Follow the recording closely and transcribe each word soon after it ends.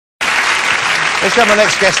Let's have my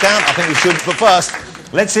next guest down. I think we should. But first,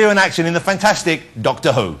 let's see her in action in the fantastic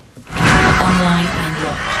Doctor Who. Online and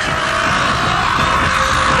watched.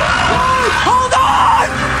 Hold on!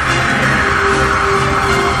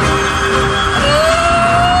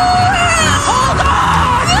 Hold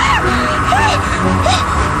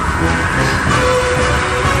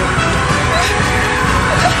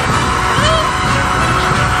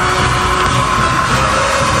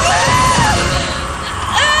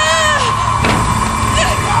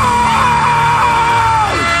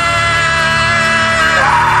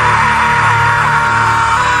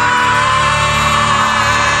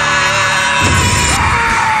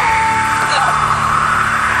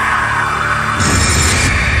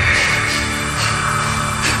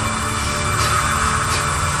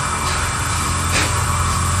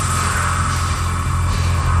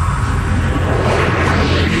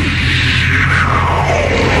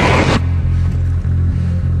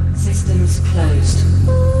Systems closed.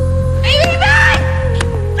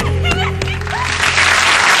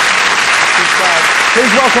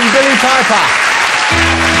 Please welcome Billie Piper.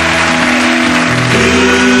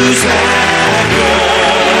 Who's that girl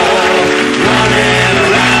running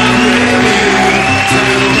around with you?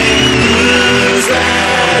 Tell me, who's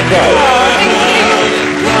that girl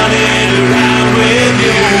running around with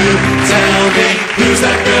you? Tell me, who's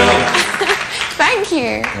that girl? Thank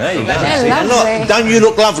you. There you go. They're See, and lovely. look, don't you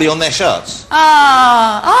look lovely on their shirts?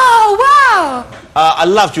 Oh, wow. I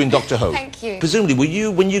loved you in Doctor Who. Thank you. Presumably, were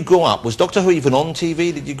you, when you grew up, was Doctor Who even on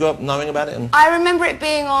TV? Did you grow up knowing about it? I remember it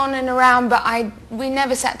being on and around, but we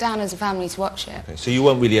never sat down as a family to watch it. So you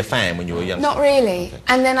weren't really a fan when you were young? Not really. Okay.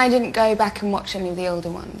 And then I didn't go back and watch any of the older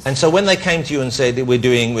ones. And so when they came to you and said,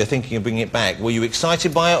 we're thinking of bringing it back, were you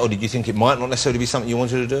excited by it, or did you think it might not necessarily be something you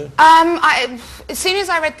wanted to do? As soon as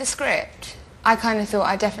I read the script, I kind of thought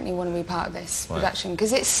I definitely want to be part of this production,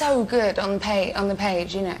 because it's so good on the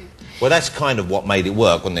page, you know. Well, that's kind of what made it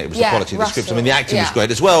work, wasn't it? It was the quality of the scripts. I mean, the acting was great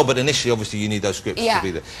as well, but initially, obviously, you need those scripts to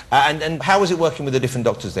be there. And how was it working with the different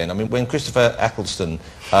doctors then? I mean, when Christopher Eccleston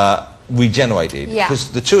regenerated, because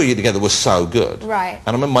the two of you together were so good. Right. And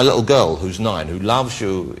I remember my little girl, who's 9, who loves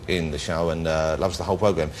you in the show and loves the whole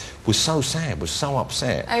programme, was so sad, was so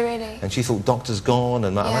upset. Oh, really? And she thought, Doctor's gone,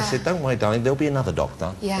 and I said, don't worry, darling, there'll be another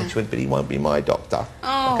Doctor. Yeah. And she went, but he won't be my Doctor.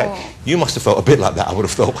 Oh. Okay. You must have felt a bit like that, I would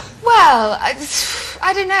have thought. Well,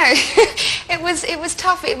 I don't know. It was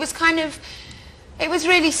tough. It was kind of, it was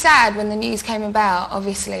really sad when the news came about,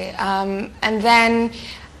 obviously.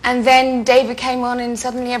 And then David came on and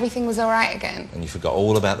suddenly everything was all right again. And you forgot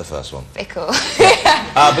all about the first one. Fickle.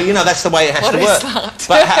 But you know, that's the way it has to work.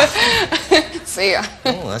 But see ya.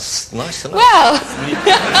 Oh, that's nice to know. Well.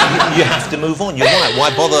 you have to move on. You're right. Why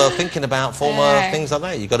bother thinking about former things like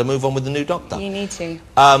that? You've got to move on with the new Doctor. You need to.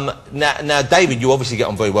 Now, David, you obviously get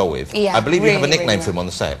on very well with. Yeah, I believe you have a really, nickname really for him on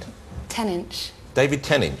the set. 10-inch. David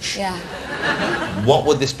 10-inch. Yeah. What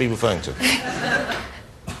would this be referring to?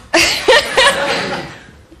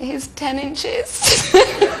 His 10 inches.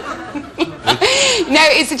 No,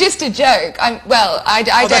 it's just a joke. I have no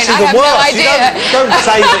idea. Don't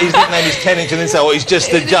say that his nickname is 10-inch and then say, oh, it's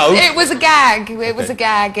just a joke. It was a gag. It was a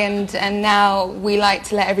gag, and now we like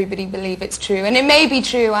to let everybody believe it's true. And it may be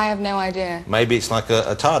true, I have no idea. Maybe it's like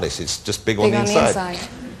a TARDIS, it's just big on the inside. inside.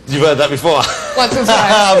 You've heard that before? What's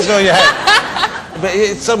inside? I'm sure you have. But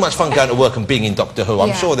it's so much fun going to work and being in Doctor Who.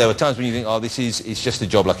 I'm sure there were times when you think, oh, it's just a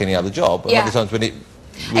job like any other job, and other times when it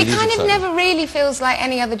really it kind of never really feels like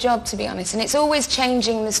any other job, to be honest, and it's always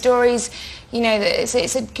changing. The stories, you know, it's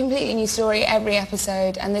a completely new story every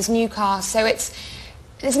episode, and there's new cast, so it's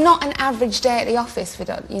not an average day at the office for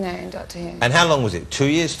in Doctor Who. And how long was it? 2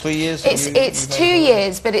 years, 3 years? It's 2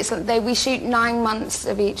 years, but we shoot 9 months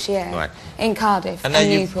of each year in Cardiff and now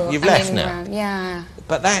Newport. You've left now. Around. Yeah.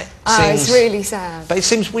 But that seems... it's really sad. But it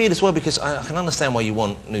seems weird as well, because I can understand why you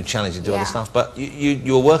want new challenges and do other stuff, but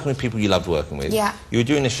you were working with people you loved working with. Yeah. You were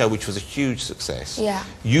doing a show which was a huge success. Yeah.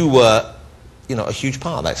 You were, you know, a huge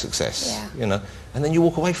part of that success. Yeah. You know, and then you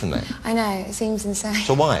walk away from that. I know, it seems insane.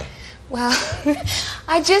 So why? Well,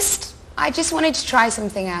 I just wanted to try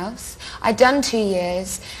something else. I'd done 2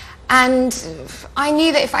 years, and I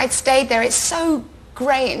knew that if I'd stayed there, it's so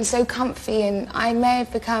great and so comfy, and I may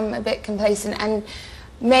have become a bit complacent, and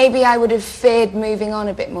maybe I would have feared moving on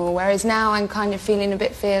a bit more, whereas now I'm kind of feeling a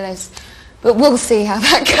bit fearless. But we'll see how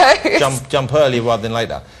that goes. Jump earlier rather than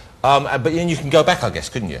later. But then you can go back, I guess,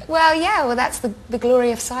 couldn't you? Well, yeah, well, that's the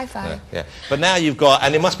glory of sci-fi. Yeah. But now you've got,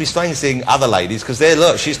 and it must be strange seeing other ladies, because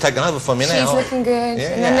look, she's taken over from you now. She's looking good. Yeah,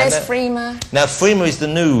 and then there's Freema. Now, Freema is the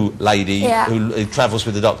new lady who travels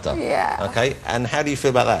with the Doctor. Yeah. Okay, and how do you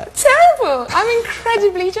feel about that? Terrible. terrible. I'm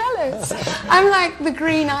incredibly jealous. I'm like the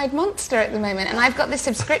green-eyed monster at the moment, and I've got this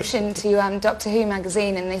subscription to Doctor Who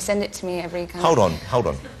magazine, and they send it to me every kind Hold on.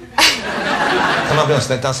 Can I be honest,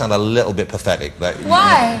 that does sound a little bit pathetic.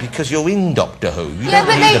 Why? Because you're in Doctor Who. You don't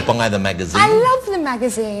need to buy the magazine. I love the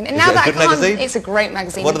magazine. And now that I can't, it's a great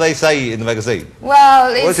magazine. What do they say in the magazine?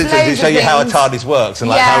 Well, it's does it show you how a TARDIS works and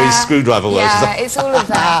like how his screwdriver works? Yeah, it's all of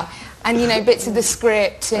that. And, you know, bits of the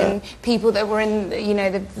script and people that were in, you know,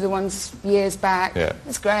 the ones years back. Yeah.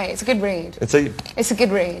 It's great. It's a good read. It's a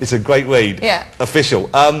good read. It's a great read. Yeah. Official.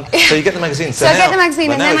 So you get the magazine. So I get the magazine,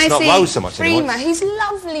 and then I see Rose so much Freema, who's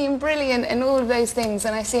lovely and brilliant and all of those things,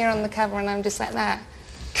 and I see her on the cover and I'm just like that.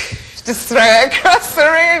 Just throw it across the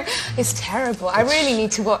room. It's terrible. I really need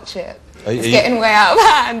to watch it. It's getting way out of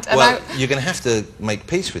hand. And well, you're going to have to make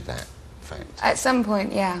peace with that fact. At some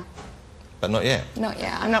point, yeah. But not yet. Not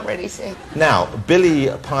yet. I'm not ready to. Now, Billie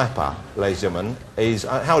Piper, ladies and gentlemen, is...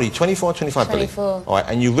 how old are you? 24 or 25, 24. Billie? All right,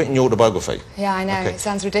 and you've written your autobiography. Yeah, I know. Okay. It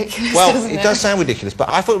sounds ridiculous, well, doesn't it does sound ridiculous, but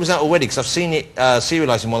I thought it was out already because I've seen it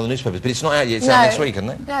serialised in one of the newspapers, but it's not out yet. It's out next week, isn't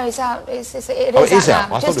it? No, it's out. It is out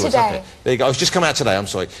now. I thought it was today. Okay. There you go. It's just come out today, I'm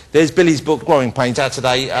sorry. There's Billie's book, Growing Pains, out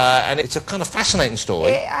today, and it's a kind of fascinating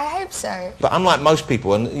story. I hope so. But unlike most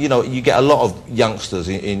people, and, you know, you get a lot of youngsters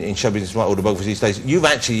in show business write autobiographies these days, you've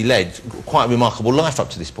actually led quite a remarkable life up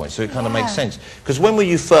to this point, so it kind of makes sense. Because when were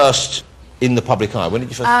you first in the public eye? When did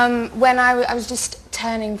you first... when I was just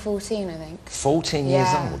turning 14, I think. 14 years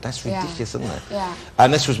old? That's ridiculous, isn't it? Yeah.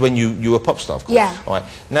 And this was when you were a pop star, of course? Yeah. All right.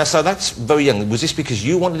 Now, so that's very young. Was this because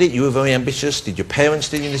you wanted it? You were very ambitious? Did your parents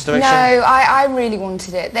steer you in this direction? No, I really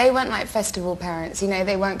wanted it. They weren't like festival parents, you know,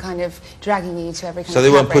 they weren't kind of dragging you to every kind of... So they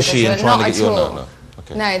weren't pushy and trying to get you on? No.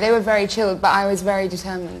 Okay. No, they were very chilled, but I was very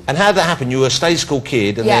determined. And how did that happen? You were a stage school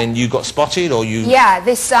kid, and then you got spotted, or you... Yeah,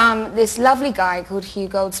 this lovely guy called Hugh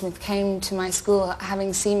Goldsmith came to my school,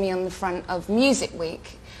 having seen me on the front of Music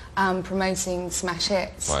Week, promoting smash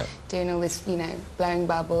hits, doing all this, you know, blowing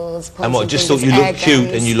bubbles. And what? Just thought you looked cute,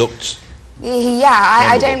 and you looked...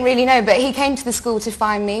 I don't really know, but he came to the school to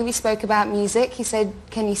find me. We spoke about music. He said,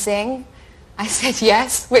 "Can you sing?" I said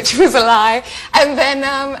yes, which was a lie,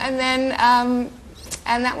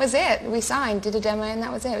 and that was it. We signed, did a demo, and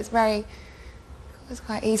that was it. It was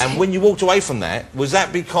quite easy. And when you walked away from that, was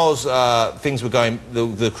that because things were going,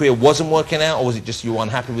 the career wasn't working out, or was it just you were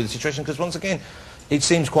unhappy with the situation? Because once again, it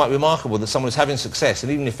seems quite remarkable that someone is having success,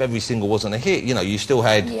 and even if every single wasn't a hit, you know, you still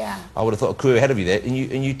had, I would have thought, a career ahead of you there, and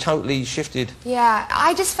you totally shifted. Yeah,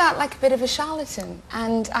 I just felt like a bit of a charlatan,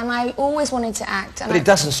 and I always wanted to act. But it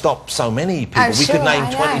doesn't stop so many people. We could name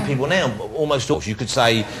 20 people now, almost all. You could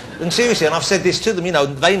say, and seriously, and I've said this to them, you know,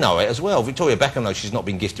 they know it as well. Victoria Beckham knows she's not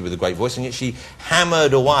been gifted with a great voice, and yet she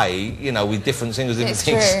hammered away, you know, with different singers, different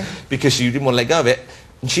things, because she didn't want to let go of it.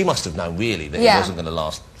 And she must have known, really, that it wasn't going to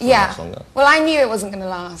last much longer. Well, I knew it wasn't going to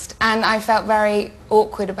last, and I felt very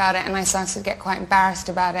awkward about it, and I started to get quite embarrassed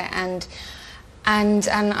about it, and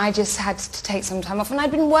I just had to take some time off. And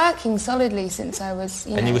I'd been working solidly since I was,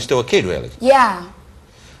 you know... And you were still a kid, really? Yeah.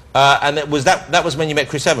 And that was when you met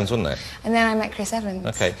Chris Evans, wasn't it? And then I met Chris Evans.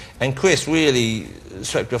 Okay. And Chris really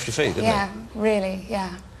swept you off your feet, didn't he? Yeah, really,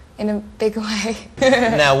 yeah. In a big way.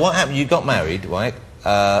 Now, what happened? You got married, right?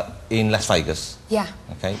 In Las Vegas. Yeah.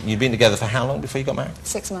 Okay. You'd been together for how long before you got married?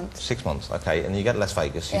 6 months. 6 months. Okay. And you go to Las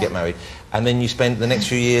Vegas. You get married, and then you spend the next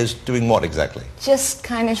few years doing what exactly? Just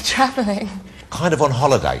kind of travelling. Kind of on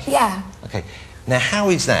holiday. Yeah. Okay. Now, how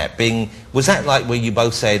is that? Was that like where you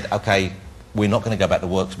both said, okay, we're not going to go back to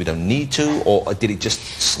work because we don't need to, or did it just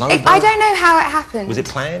snowball? I don't know how it happened. Was it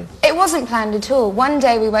planned? It wasn't planned at all. One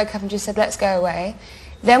day we woke up and just said, let's go away.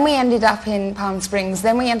 Then we ended up in Palm Springs.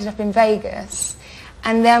 Then we ended up in Vegas.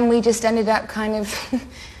 And then we just ended up kind of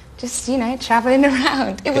just, you know, travelling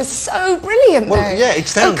around. It was so brilliant, though. Well, yeah, it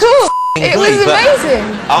sounds cool. It was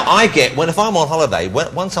amazing. I get, if I'm on holiday,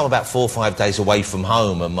 once I'm about 4 or 5 days away from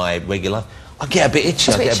home and my regular life, I get a bit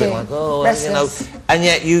itchy. I get a bit like, restless. You know. And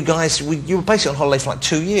yet you guys, you were basically on holiday for like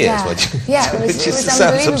 2 years. Yeah, it just was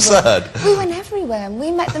sounds absurd. We went everywhere, and we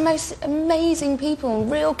met the most amazing people,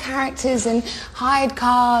 and real characters, and hired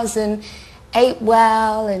cars, and ate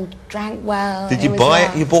well, and drank well. Did you buy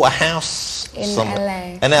it? You bought a house? In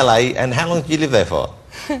LA. In LA, and how long did you live there for?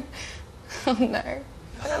 Oh no.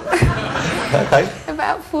 Okay.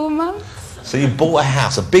 About 4 months. So you bought a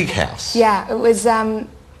house, a big house? Yeah, it was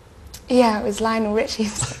Lionel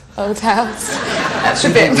Richie's old house. That's a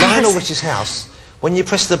bit Lionel Richie's house. When you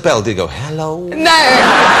pressed the bell, did it go, hello? No, it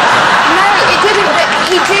didn't, but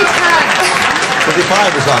he did have... But if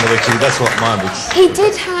I was on Richie, that's what mine was. He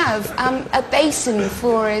did have a basin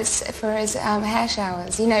for his hair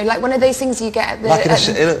showers. You know, like one of those things you get at the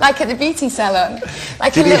like at the beauty salon.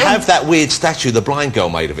 Like did he have that weird statue the blind girl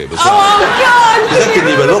made of it? Was oh God! That didn't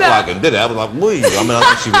even look like him, did it? I was like, wee. I mean, I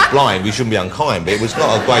think she was blind. We shouldn't be unkind, but it was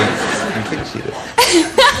not a great. You think she did?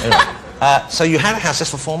 Anyway, so you had a house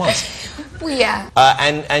just for 4 months. Well, yeah.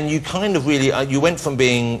 And you kind of really, you went from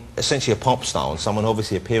being essentially a pop star and someone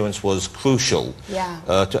obviously appearance was crucial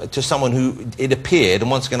to someone who, it appeared, and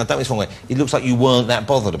once again, I don't mean this wrong way, it looks like you weren't that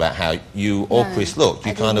bothered about how you or Chris looked.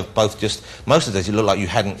 You kind of both just, most of the days you looked like you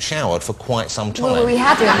hadn't showered for quite some time. Well, we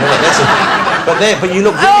hadn't. But you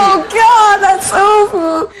look really, oh God, that's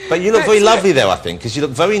awful. But you look very lovely there, I think, because you look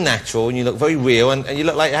very natural and you look very real and you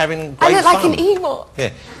look like you're having great fun. I look like an Ewok.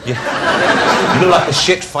 Yeah. You look like a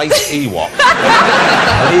shit-faced Ewok.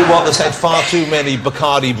 An Ewok that's had far too many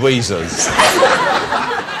Bacardi breezers.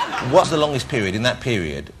 What's the longest period, in that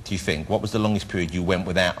period, do you think, what was the longest period you went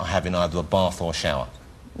without having either a bath or a shower?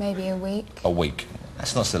 Maybe a week. A week.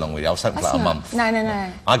 That's not so long, really. I was hoping for like a month. No, no,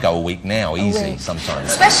 no. I go a week now, easy, sometimes.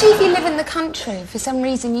 Especially if you live in the country. For some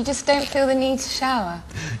reason, you just don't feel the need to shower.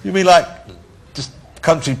 You mean like, just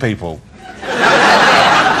country people?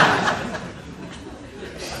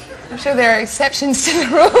 I'm sure there are exceptions to the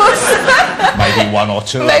rules. Maybe one or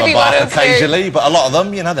two have a bath occasionally, but a lot of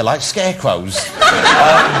them, you know, they're like scarecrows.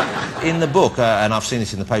 In the book, and I've seen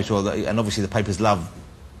this in the paper, and obviously the papers love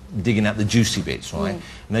digging out the juicy bits, right?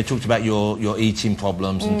 And they talked about your eating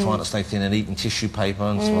problems and trying to stay thin and eating tissue paper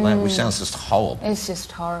and stuff like that, which sounds just horrible. It's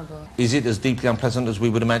just horrible. Is it as deeply unpleasant as we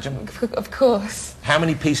would imagine? Of course. How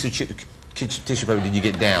many pieces of tissue paper did you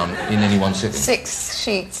get down in any one sitting? 6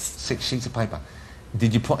 sheets. 6 sheets of paper.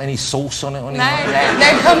 Did you put any sauce on it? Or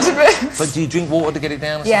no condiments. But do you drink water to get it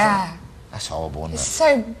down? Or yeah. Something? That's horrible,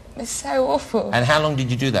 isn't it? It's so awful. And how long did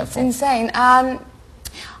you do that for? It's insane.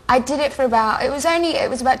 I did it for about, it was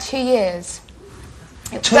about 2 years.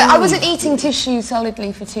 But I wasn't eating tissue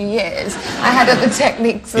solidly for 2 years. I had other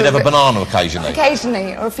techniques. You'd have a banana occasionally?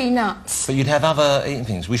 Occasionally, or a few nuts. But you'd have other eating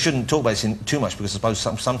things. We shouldn't talk about this too much because I suppose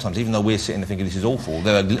sometimes, even though we're sitting there thinking this is awful,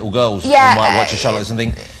 there are little girls who might watch a show like this and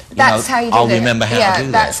think, that's how you do it. I'll remember how to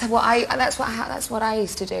do that. That's what I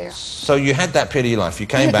used to do. So you had that period of your life. You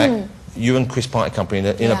came back. You and Chris parted company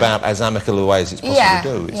in about as amicable a way as it's possible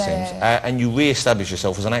to do, it seems. And you re-established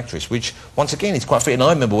yourself as an actress, which, once again, is quite fitting.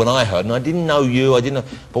 I remember when I heard, and I didn't know you,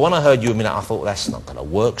 but when I heard you, I thought, well, that's not going to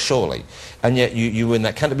work, surely. And yet you were in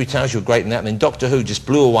that Canterbury Tales, you were great in that, and then Doctor Who just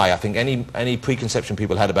blew away, I think, any preconception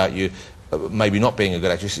people had about you, maybe not being a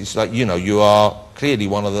good actress. It's like, you know, you are clearly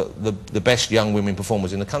one of the best young women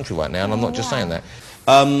performers in the country right now, and I'm not just saying that.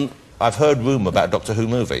 I've heard rumour about a Doctor Who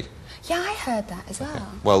movie. Yeah, I heard that as well. Okay.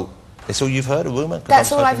 Well, that's all you've heard, a rumour?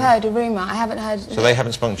 That's all I've heard, a rumour. I haven't heard... So they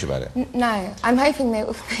haven't spoken to you about it? No. I'm hoping they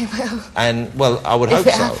will. And, well, I would hope so.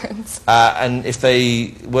 If it happens. And if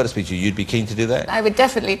they were to speak to you, you'd be keen to do that? I would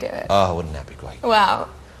definitely do it. Oh, wouldn't that be great? Wow.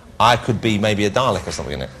 I could be maybe a Dalek or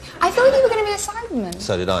something in it. I thought you were going to be a Cyberman.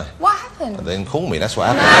 So did I. What happened? They didn't call me, that's what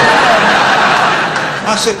happened.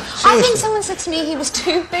 I think someone said to me he was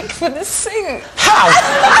too big for the suit. How?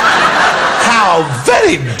 How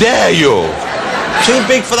very dare you? Too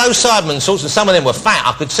big for those Cybermen sorts, and some of them were fat,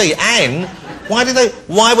 I could see. And why were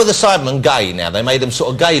the Cybermen gay now? They made them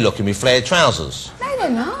sort of gay looking with flared trousers. No, they're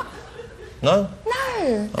not. No?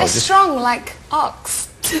 No. They're strong like ox.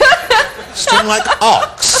 Strong like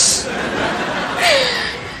ox?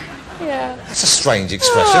 Yeah. That's a strange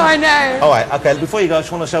expression. Oh, I know. All right, OK, before you go, I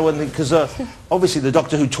just want to show one thing, because obviously the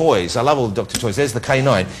Doctor Who toys, I love all the Doctor toys. There's the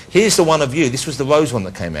K9. Here's the one of you. This was the rose one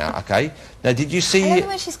that came out, OK? Now, did you see... I don't know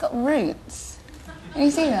where she's got roots. Can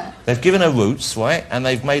you see that? They've given her roots, right? And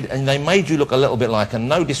they made you look a little bit like, and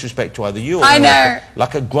no disrespect to either you or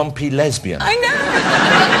like a grumpy lesbian. I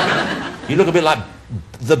know. You look a bit like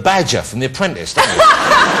the Badger from The Apprentice, don't you?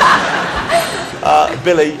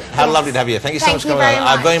 Billie, how lovely to have you. Thank you so much for coming on.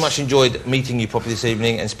 I very much enjoyed meeting you properly this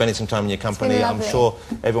evening and spending some time in your company. I'm sure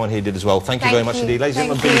everyone here did as well. Thank you very much indeed. Ladies and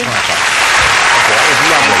gentlemen, Billie Piper. That was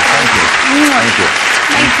lovely. Thank you. Thank you.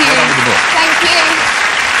 Thank you. Thank you.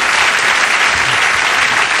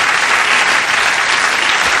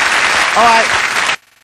 All right.